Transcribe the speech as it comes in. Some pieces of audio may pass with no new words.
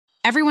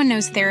Everyone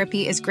knows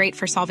therapy is great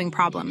for solving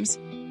problems,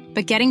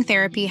 but getting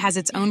therapy has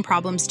its own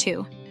problems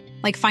too,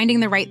 like finding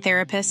the right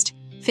therapist,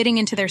 fitting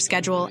into their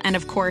schedule, and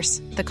of course,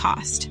 the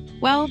cost.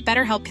 Well,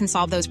 BetterHelp can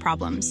solve those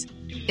problems.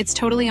 It's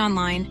totally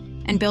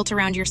online and built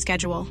around your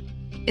schedule.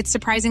 It's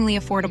surprisingly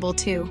affordable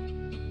too.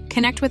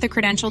 Connect with a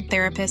credentialed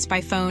therapist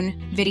by phone,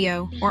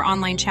 video, or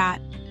online chat,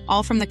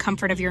 all from the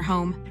comfort of your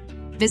home.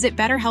 Visit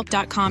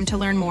BetterHelp.com to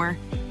learn more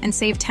and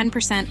save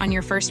 10% on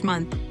your first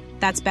month.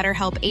 That's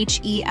BetterHelp,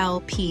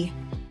 H-E-L-P.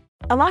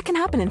 A lot can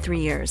happen in 3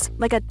 years,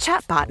 like a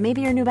chatbot may be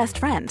your new best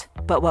friend.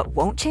 But what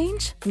won't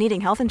change? Needing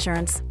health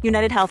insurance.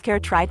 United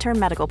Healthcare Tri-Term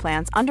Medical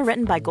Plans,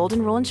 underwritten by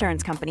Golden Rule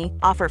Insurance Company,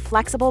 offer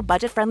flexible,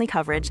 budget-friendly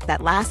coverage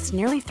that lasts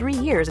nearly 3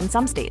 years in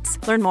some states.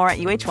 Learn more at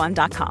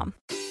UH1.com.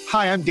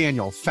 Hi, I'm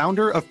Daniel,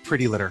 founder of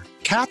Pretty Litter.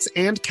 Cats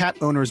and cat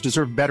owners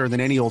deserve better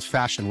than any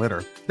old-fashioned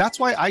litter. That's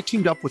why I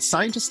teamed up with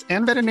scientists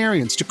and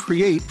veterinarians to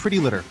create Pretty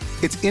Litter.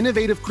 Its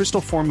innovative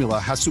crystal formula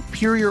has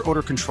superior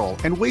odor control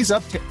and weighs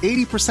up to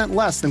 80%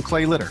 less than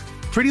clay litter.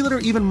 Pretty Litter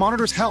even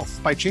monitors health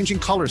by changing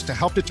colors to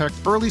help detect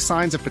early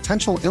signs of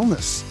potential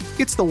illness.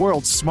 It's the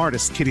world's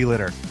smartest kitty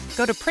litter.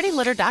 Go to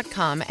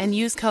prettylitter.com and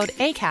use code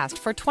ACAST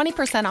for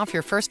 20% off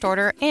your first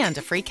order and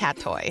a free cat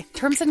toy.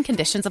 Terms and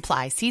conditions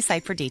apply. See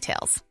site for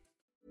details.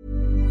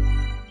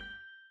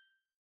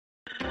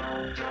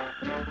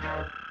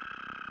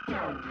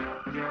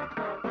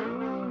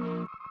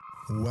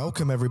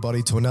 Welcome,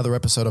 everybody, to another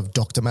episode of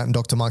Dr. Matt and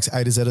Dr. Mike's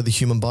A to Z of the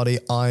Human Body.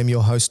 I am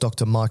your host,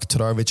 Dr. Mike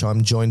Todorovich.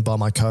 I'm joined by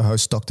my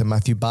co-host, Dr.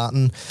 Matthew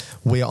Barton.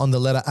 We are on the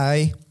letter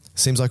A.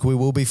 Seems like we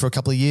will be for a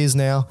couple of years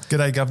now.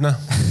 G'day, Governor.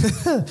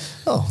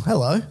 Oh,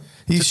 hello.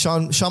 You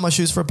shine my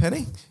shoes for a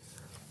penny?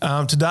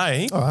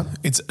 Today, all right.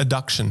 It's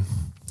adduction.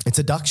 It's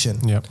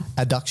adduction. Yep.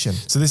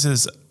 Adduction. So this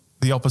is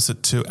the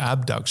opposite to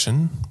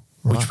abduction,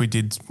 which we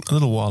did a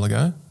little while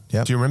ago.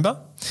 Yep. Do you remember?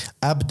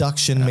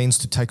 Abduction means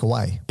to take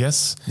away.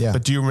 Yes. Yeah.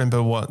 But do you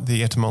remember what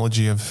the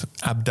etymology of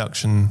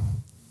abduction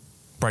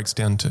breaks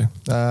down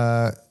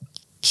to?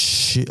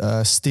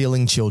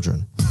 Stealing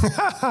children.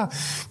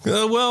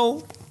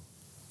 Well,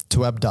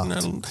 to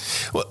abduct.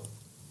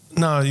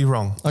 No, you're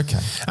wrong.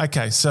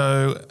 Okay.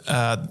 So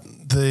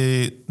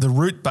the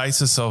root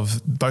basis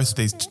of both of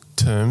these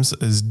terms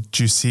is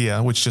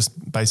jucia, which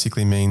just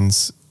basically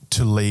means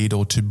to lead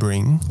or to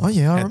bring. Oh,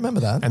 yeah, I remember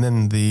that. And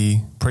then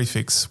the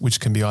prefix, which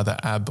can be either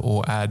ab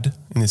or ad.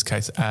 In this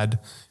case, ad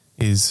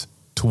is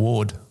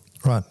toward.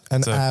 Right.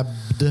 And so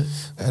abd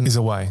is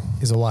away.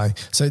 Is away.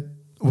 So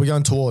we're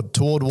going toward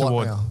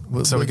what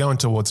now? So we're going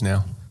towards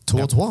now.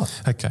 Towards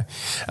what? Okay.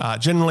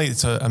 Generally,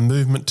 it's a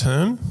movement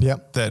term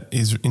that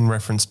is in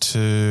reference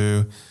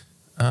to...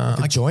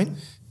 a joint?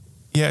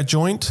 Yeah, a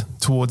joint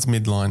towards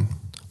midline.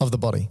 Of the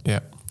body? Yeah.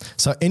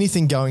 So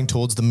anything going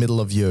towards the middle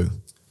of you?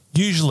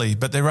 Usually,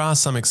 but there are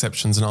some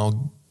exceptions and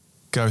I'll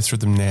go through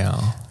them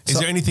now. Is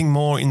there anything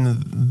more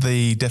in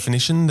the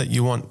definition that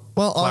you want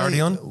clarity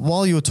on?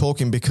 While you were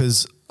talking,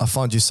 because I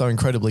find you so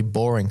incredibly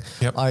boring,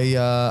 I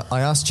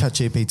asked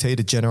ChatGPT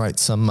to generate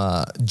some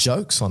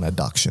jokes on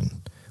adduction.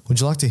 Would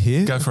you like to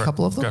hear a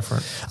couple of them? Go for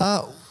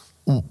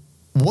it.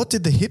 What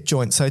did the hip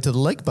joint say to the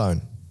leg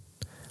bone?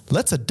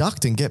 Let's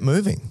adduct and get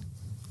moving.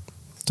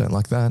 Don't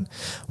like that.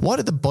 Why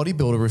did the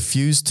bodybuilder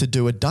refuse to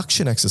do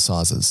adduction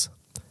exercises?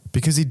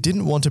 Because he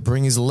didn't want to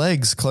bring his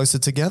legs closer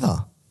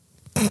together.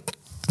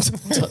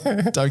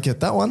 Don't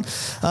get that one.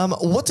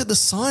 What did the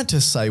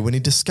scientist say when he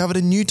discovered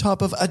a new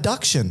type of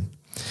adduction?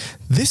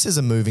 This is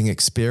a moving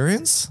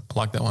experience. I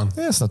like that one.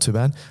 Yeah, it's not too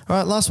bad. All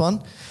right, last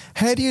one.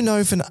 How do you know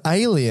if an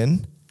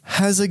alien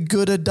has a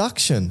good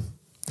adduction?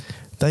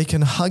 They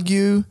can hug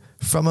you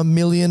from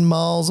 1,000,000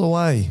 miles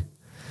away.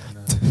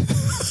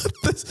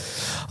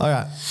 All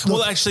right. Look,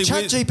 well, actually,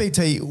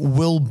 ChatGPT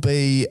will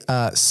be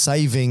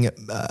saving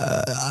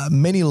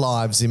many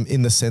lives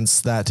in the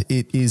sense that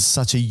it is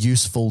such a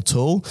useful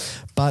tool,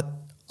 but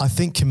I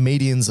think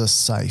comedians are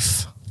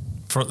safe.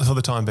 For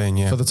the time being,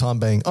 yeah. For the time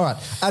being. All right.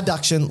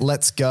 Adduction,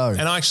 let's go.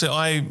 And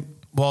actually,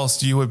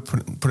 whilst you were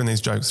putting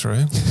these jokes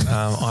through,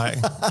 I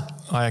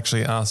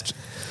actually asked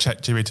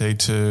ChatGPT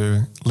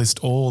to list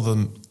all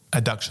the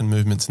adduction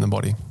movements in the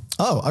body.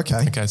 Oh,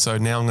 okay. Okay, so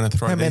now I'm going to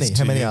throw How many? these to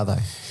How many you.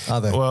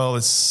 are they? Well,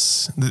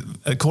 it's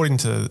according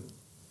to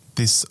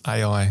this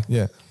AI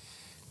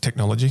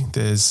technology,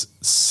 there's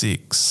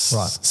 6.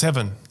 Right.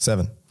 7.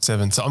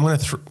 7. So I'm going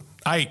to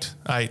 8.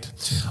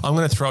 I'm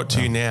going to throw it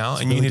to you now,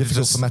 it's and really you need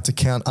difficult for Matt to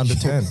count under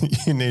 10.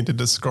 You need to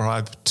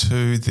describe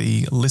to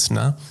the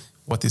listener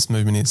what this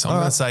movement is. So I'm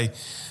going to say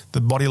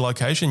the body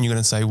location. You're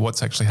going to say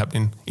what's actually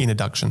happening in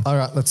adduction. All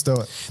right, let's do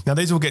it. Now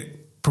these will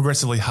get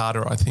progressively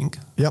harder, I think.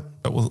 Yep.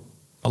 But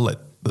I'll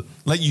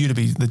let you to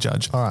be the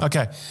judge. All right.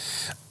 Okay.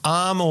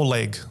 Arm or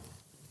leg?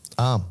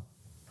 Arm.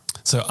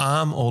 So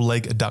arm or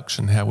leg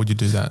adduction, how would you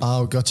do that?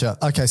 Oh, gotcha.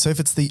 Okay, so if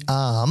it's the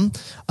arm,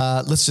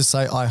 let's just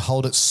say I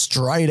hold it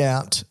straight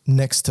out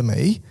next to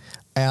me,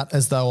 out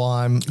as though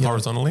I'm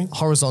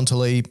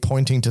horizontally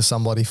pointing to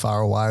somebody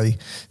far away,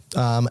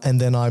 and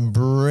then I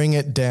bring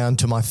it down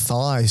to my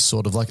thigh,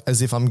 sort of like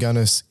as if I'm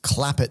going to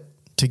clap it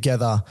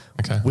together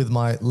with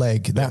my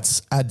leg.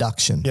 That's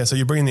adduction. Yeah, so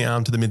you're bringing the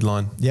arm to the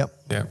midline. Yep.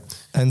 Yeah.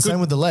 And same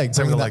with the leg,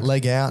 bringing that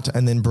leg out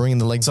and then bringing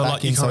the leg so back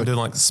like you in. kind of do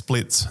like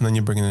splits and then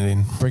you're bringing it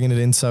in. Bringing it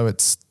in so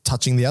it's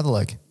touching the other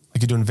leg.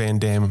 Like you're doing Van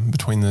Damme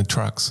between the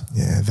trucks.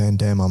 Yeah, Van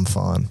Damme, I'm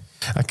fine.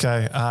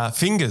 Okay,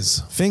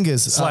 fingers.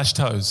 Fingers. /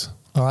 toes.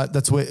 All right,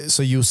 that's where,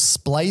 so you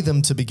splay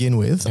them to begin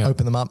with,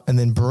 open them up, and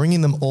then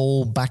bringing them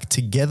all back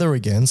together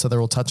again so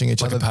they're all touching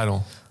each other. Like a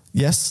paddle.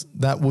 Yes,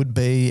 that would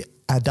be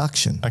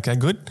adduction. Okay,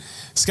 good.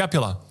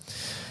 Scapula.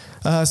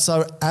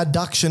 So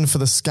adduction for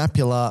the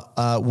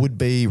scapula would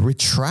be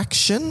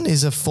retraction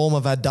is a form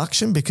of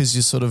adduction because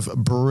you're sort of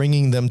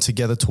bringing them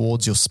together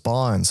towards your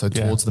spine, so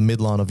towards the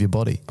midline of your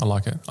body. I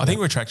like it. I think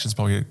retraction is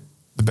probably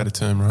the better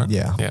term, right?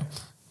 Yeah. Yeah.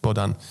 Well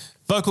done.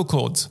 Vocal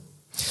cords.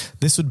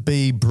 This would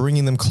be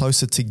bringing them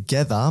closer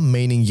together,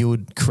 meaning you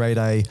would create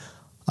a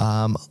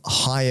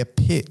higher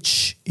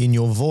pitch in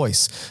your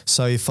voice.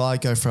 So if I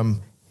go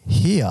from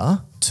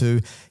here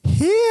to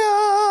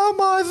here,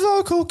 my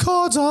vocal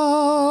cords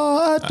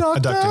are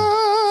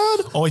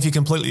adducted. Or if you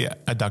completely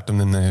adduct them,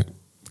 then they're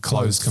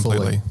closed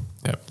completely. Fully.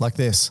 Yep. Like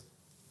this.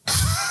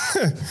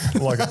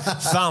 Like a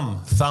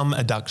thumb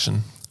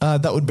adduction.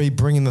 That would be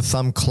bringing the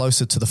thumb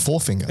closer to the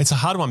forefinger. It's a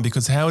hard one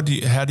because how do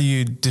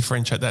you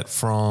differentiate that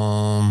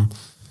from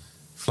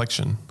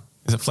flexion?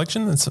 Is it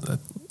flexion?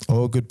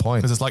 Good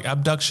point. Because it's like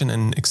abduction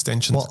and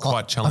extension is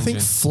quite challenging. I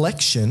think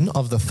flexion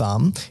of the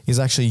thumb is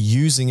actually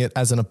using it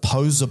as an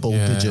opposable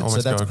digit.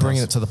 So that's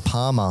bringing it to the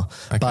palmar.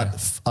 Okay.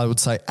 But I would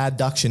say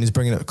adduction is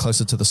bringing it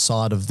closer to the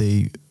side of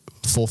the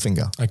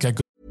forefinger. Okay,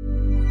 good.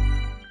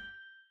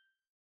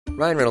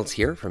 Ryan Reynolds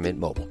here from Mint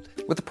Mobile.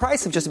 With the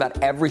price of just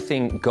about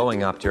everything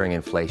going up during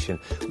inflation,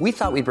 we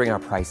thought we'd bring our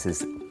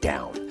prices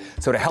down.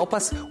 So to help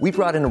us, we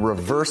brought in a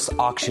reverse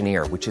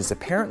auctioneer, which is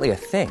apparently a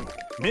thing.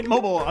 Mint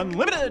Mobile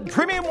Unlimited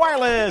Premium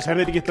Wireless. How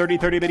to get 30,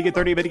 30, bit to get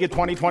 30, bit to get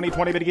 20, 20,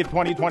 20, bit to get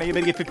 20, 20,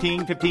 bit to get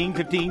 15, 15,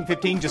 15,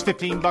 15, just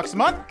 $15 a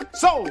month?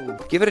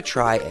 Sold! Give it a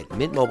try at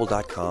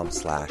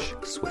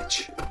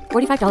mintmobile.com/switch.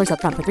 $45 up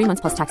front for 3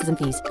 months plus taxes and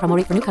fees. Promo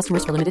rate for new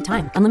customers for limited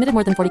time. Unlimited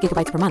more than 40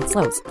 gigabytes per month.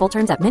 Slows full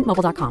terms at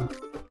mintmobile.com.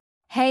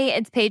 Hey,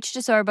 it's Paige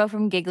DeSorbo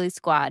from Giggly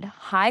Squad.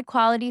 High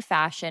quality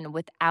fashion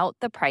without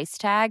the price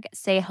tag.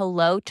 Say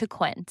hello to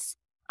Quince.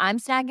 I'm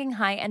snagging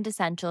high-end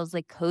essentials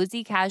like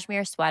cozy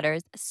cashmere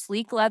sweaters,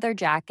 sleek leather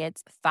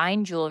jackets,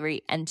 fine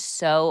jewelry, and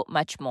so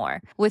much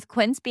more. With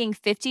Quince being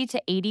 50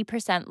 to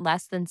 80%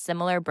 less than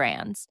similar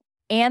brands.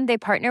 And they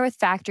partner with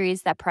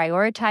factories that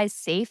prioritize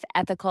safe,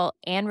 ethical,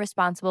 and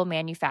responsible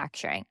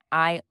manufacturing.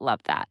 I love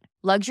that.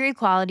 Luxury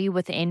quality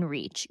within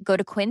reach. Go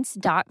to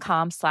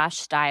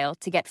quince.com/style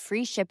to get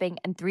free shipping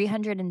and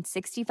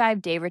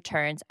 365-day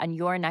returns on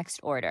your next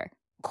order.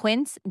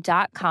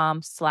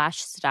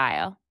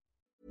 Quince.com/style.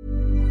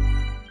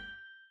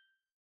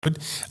 Good.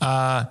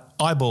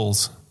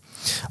 Eyeballs.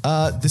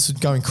 This is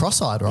going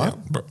cross-eyed, right?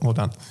 Yeah, well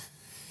done.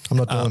 I'm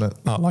not doing it.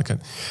 I like it.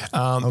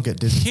 I'll get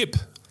dizzy. Hip.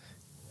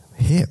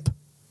 Hip.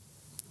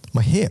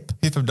 My hip.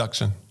 Hip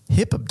abduction.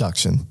 Hip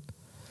abduction.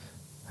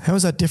 How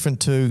is that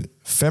different to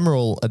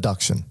femoral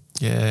adduction?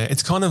 Yeah,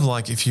 it's kind of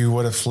like if you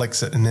were to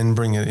flex it and then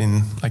bring it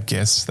in, I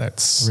guess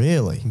that's...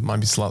 Really? Might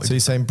be slightly... So you're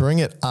saying bring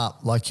it up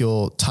like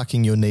you're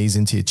tucking your knees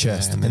into your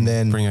chest and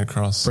then bring it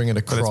across. Bring it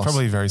across. But it's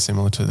probably very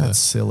similar to That's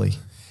silly.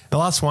 The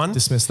last one.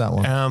 Dismiss that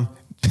one.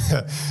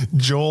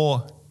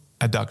 Jaw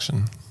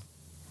adduction.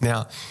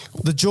 Now,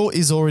 the jaw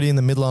is already in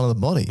the midline of the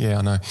body. Yeah,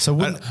 I know. So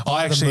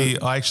I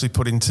actually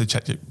put into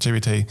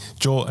ChatGPT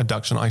jaw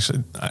adduction.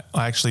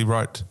 I actually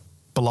wrote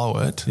below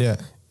it. Yeah.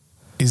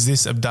 Is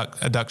this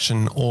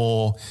adduction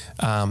or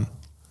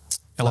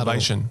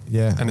elevation?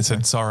 Yeah. And it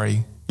said,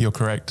 sorry, you're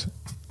correct.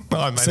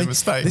 I made a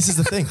mistake. This is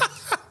the thing.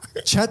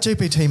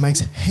 ChatGPT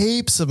makes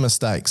heaps of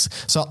mistakes.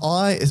 So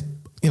I use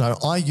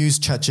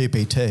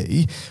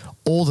ChatGPT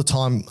all the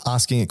time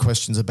asking it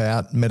questions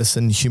about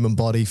medicine, human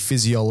body,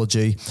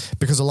 physiology,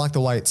 because I like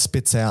the way it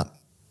spits out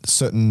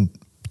certain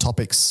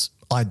topics,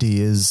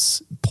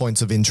 ideas,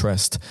 points of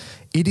interest.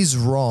 It is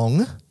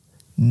wrong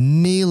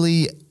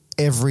nearly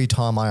every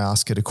time I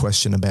ask it a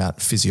question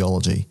about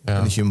physiology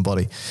and the human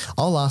body.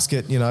 I'll ask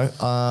it,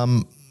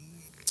 I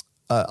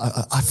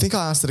think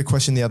I asked it a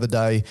question the other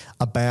day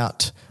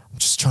about, I'm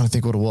just trying to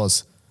think what it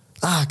was.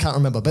 I can't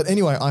remember. But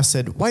anyway, I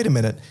said, wait a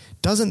minute,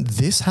 doesn't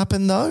this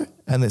happen though?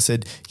 And it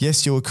said,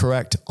 yes, you were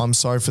correct. I'm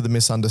sorry for the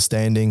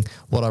misunderstanding.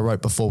 What I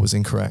wrote before was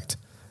incorrect.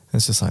 And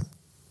it's just like,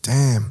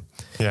 damn.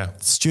 Yeah.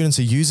 Students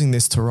are using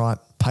this to write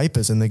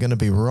papers and they're going to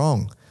be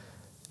wrong.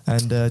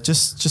 And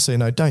just so you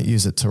know, don't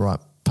use it to write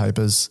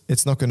papers.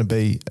 It's not going to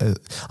be,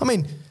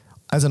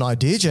 as an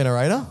idea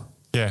generator,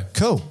 yeah,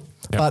 cool.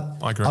 but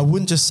I agree. I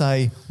wouldn't just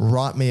say,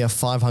 write me a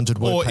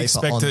 500-word Or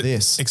paper on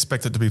this.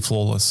 expect it to be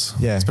flawless.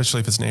 Yeah.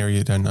 Especially if it's an area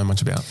you don't know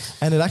much about.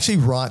 And it actually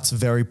writes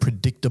very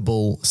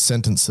predictable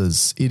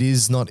sentences. It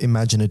is not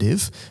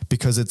imaginative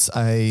because it's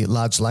a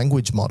large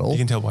language model. You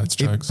can tell by its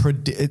jokes.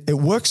 It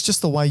works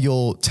just the way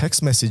your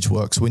text message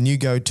works. When you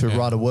go to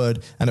write a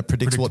word and it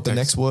predicts what the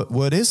next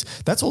word is,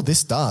 that's all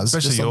this does.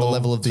 Especially on the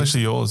level of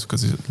especially yours,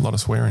 because there's a lot of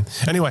swearing.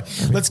 Anyway,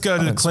 let's go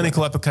to the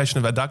clinical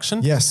application of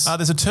adduction. Yes.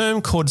 There's a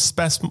term called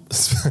spasmodic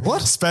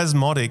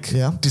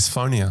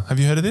dysphonia. Have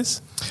you heard of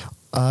this?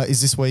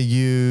 Is this where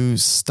you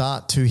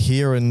start to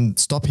hear and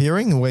stop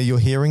hearing, where your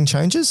hearing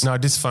changes? No,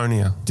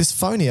 dysphonia.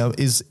 Dysphonia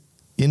is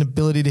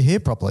inability to hear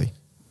properly.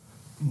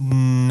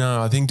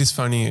 No, I think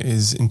dysphonia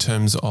is in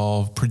terms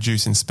of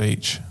producing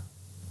speech.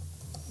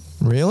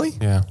 Really?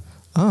 Yeah.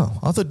 Oh,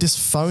 I thought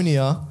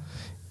dysphonia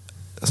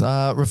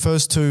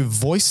refers to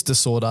voice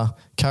disorder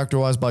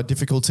characterized by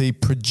difficulty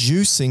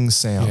producing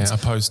sounds. Yeah,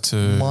 opposed to...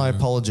 My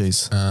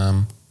apologies.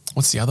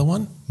 What's the other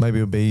one? Maybe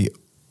it would be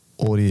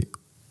audio...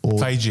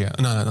 Phagia.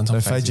 No, I'm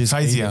talking phagia.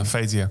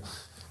 Phasia.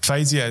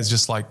 Phasia is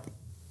just like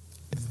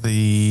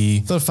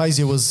the... I thought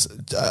phasia was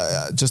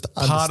just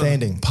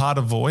understanding. Part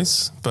of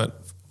voice, but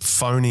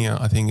phonia,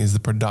 I think, is the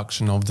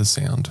production of the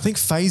sound. I think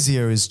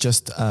phasia is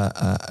just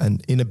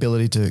an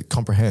inability to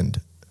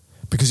comprehend,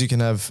 because you can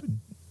have...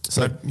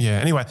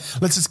 Anyway,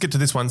 let's just get to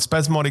this one.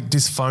 Spasmodic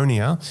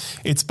dysphonia.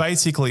 It's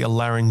basically a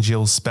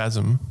laryngeal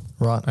spasm.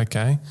 Right.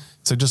 Okay.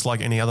 So just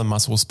like any other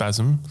muscle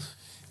spasm,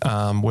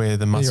 where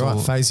the muscle... You're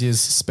right. Phasia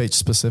is speech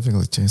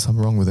specifically. Jeez, I'm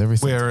wrong with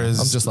everything. Whereas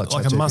I'm just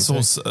like a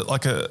muscle,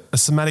 like a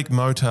somatic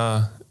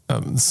motor,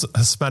 a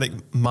somatic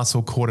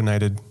muscle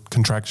coordinated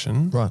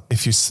contraction. Right.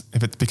 If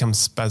it becomes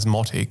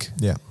spasmodic,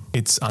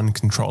 it's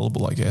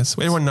uncontrollable, I guess.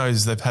 Everyone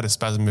knows they've had a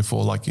spasm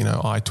before, like,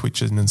 eye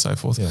twitches and so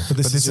forth. Yeah. But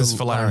this is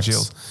for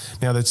laryngeal.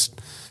 Now, there's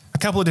a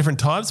couple of different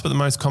types, but the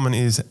most common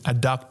is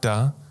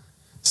adductor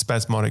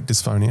spasmodic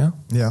dysphonia.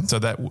 Yeah. So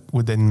that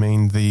would then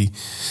mean the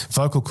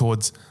vocal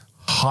cords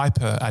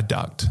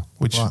hyperadduct,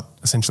 which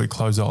essentially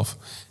close off.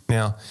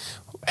 Now,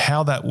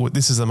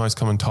 this is the most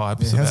common type.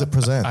 Yeah, how's it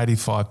present?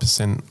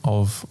 85%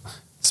 of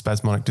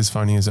spasmodic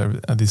dysphonias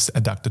are this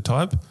adductor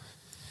type.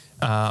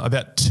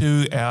 About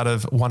 2 out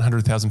of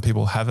 100,000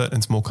 people have it, and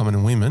it's more common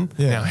in women.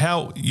 Yeah. Now,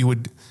 how you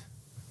would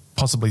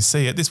possibly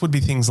see it, this would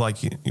be things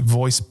like your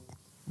voice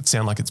would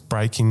sound like it's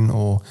breaking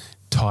or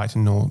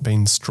tightened or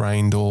being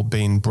strained or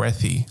being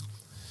breathy.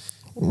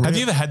 Really? Have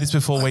you ever had this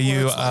before where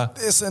you are... Like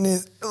this and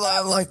it,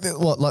 like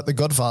The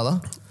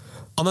Godfather?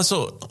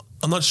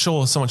 I'm not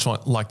sure so much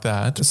like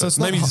that. So it's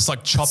maybe just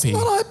like choppy. It's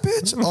not high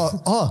pitch.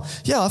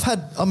 Yeah,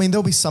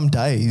 there'll be some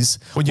days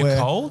when you're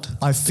cold.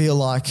 I feel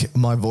like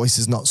my voice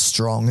is not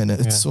strong and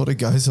it sort of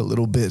goes a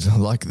little bit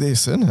like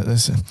this, isn't it?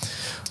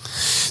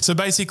 So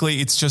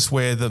basically it's just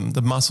where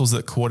the muscles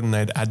that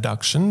coordinate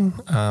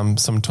adduction,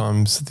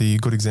 sometimes the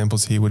good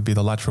examples here would be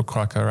the lateral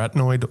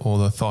cricoarachnoid or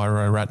the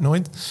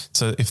thyroarachnoid.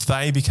 So if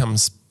they become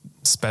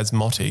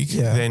spasmodic,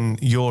 then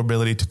your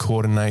ability to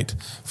coordinate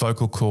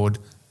vocal cord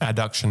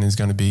adduction is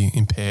going to be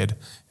impaired,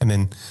 and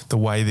then the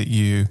way that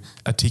you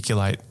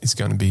articulate is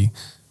going to be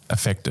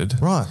affected.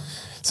 Right.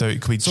 So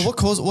it could be... So what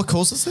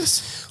causes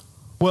this?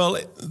 Well,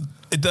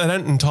 I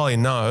don't entirely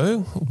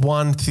know.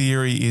 One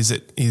theory is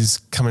it is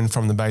coming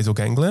from the basal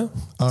ganglia.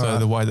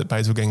 The way that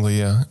basal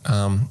ganglia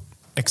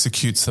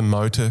executes the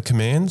motor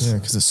commands. Yeah,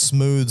 because it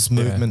smooths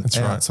movement that's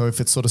out. right. So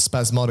if it's sort of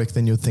spasmodic,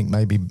 then you'd think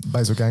maybe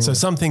basal ganglia. So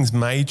some things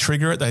may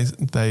trigger it.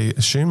 They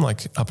assume,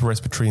 like upper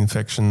respiratory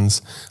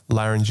infections,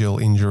 laryngeal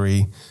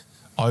injury,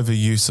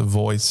 overuse of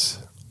voice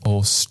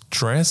or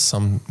stress,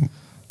 some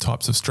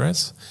types of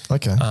stress.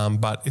 Okay.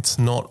 But it's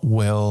not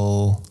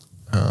well...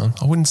 I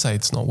wouldn't say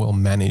it's not well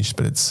managed,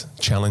 but it's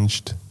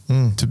challenged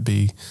to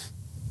be.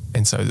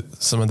 And so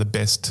some of the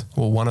best,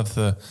 one of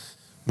the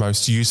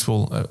most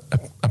useful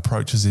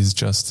approaches is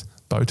just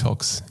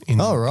Botox in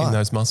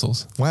those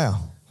muscles. Wow.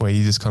 Where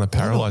you just kind of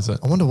paralyze it.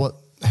 I wonder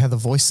how the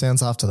voice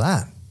sounds after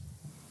that.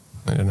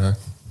 I don't know.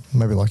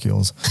 Maybe like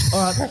yours.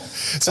 All right.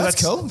 So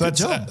that's cool. Good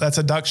job. That's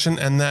adduction,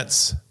 and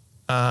that's...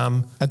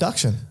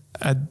 adduction.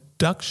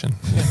 Adduction.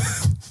 Yeah.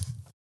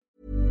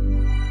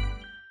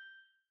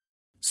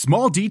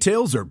 Small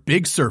details are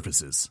big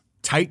surfaces.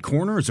 Tight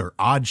corners are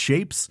odd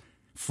shapes.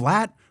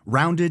 Flat,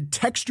 rounded,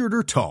 textured,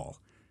 or tall.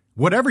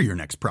 Whatever your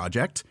next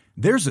project,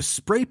 there's a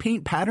spray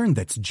paint pattern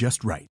that's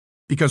just right.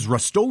 Because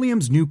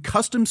Rust-Oleum's new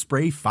Custom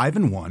Spray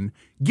 5-in-1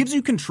 gives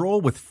you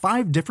control with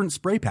 5 different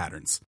spray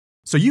patterns.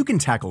 So you can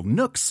tackle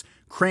nooks,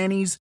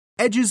 crannies,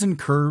 edges, and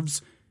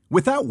curves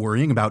without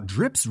worrying about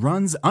drips,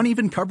 runs,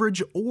 uneven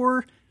coverage,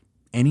 or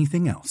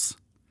anything else.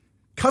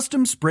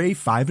 Custom Spray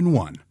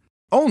 5-in-1.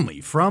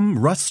 Only from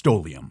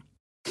Rust-Oleum.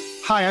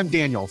 Hi, I'm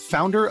Daniel,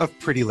 founder of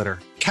Pretty Litter.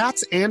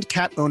 Cats and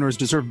cat owners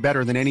deserve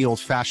better than any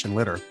old-fashioned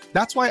litter.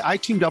 That's why I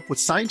teamed up with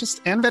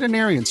scientists and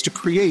veterinarians to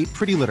create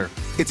Pretty Litter.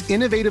 Its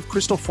innovative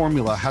crystal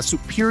formula has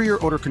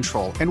superior odor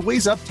control and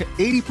weighs up to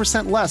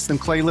 80% less than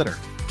clay litter.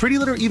 Pretty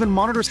Litter even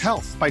monitors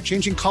health by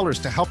changing colors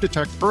to help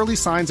detect early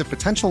signs of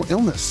potential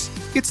illness.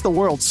 It's the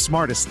world's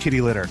smartest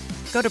kitty litter.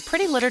 Go to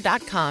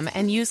prettylitter.com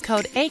and use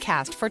code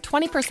ACAST for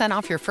 20%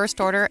 off your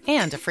first order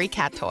and a free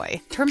cat toy.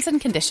 Terms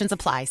and conditions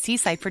apply. See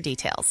site for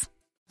details.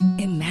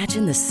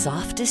 Imagine the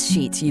softest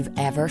sheets you've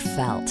ever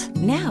felt.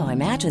 Now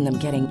imagine them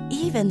getting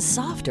even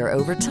softer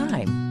over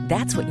time.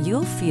 That's what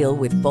you'll feel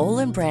with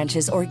Boll &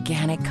 Branch's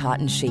organic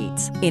cotton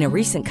sheets. In a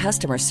recent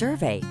customer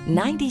survey,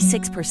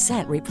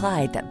 96%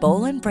 replied that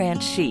Boll &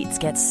 Branch sheets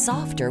get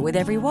softer with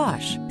every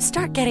wash.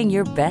 Start getting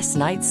your best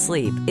night's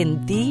sleep in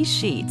these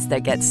sheets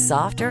that get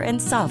softer and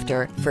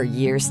softer for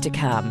years to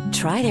come.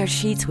 Try their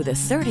sheets with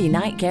a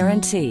 30-night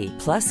guarantee.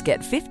 Plus, get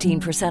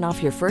 15%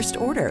 off your first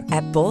order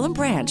at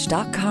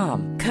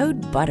bollandbranch.com.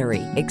 Code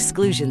BUTTERY.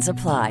 Exclusions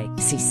apply.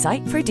 See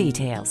site for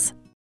details.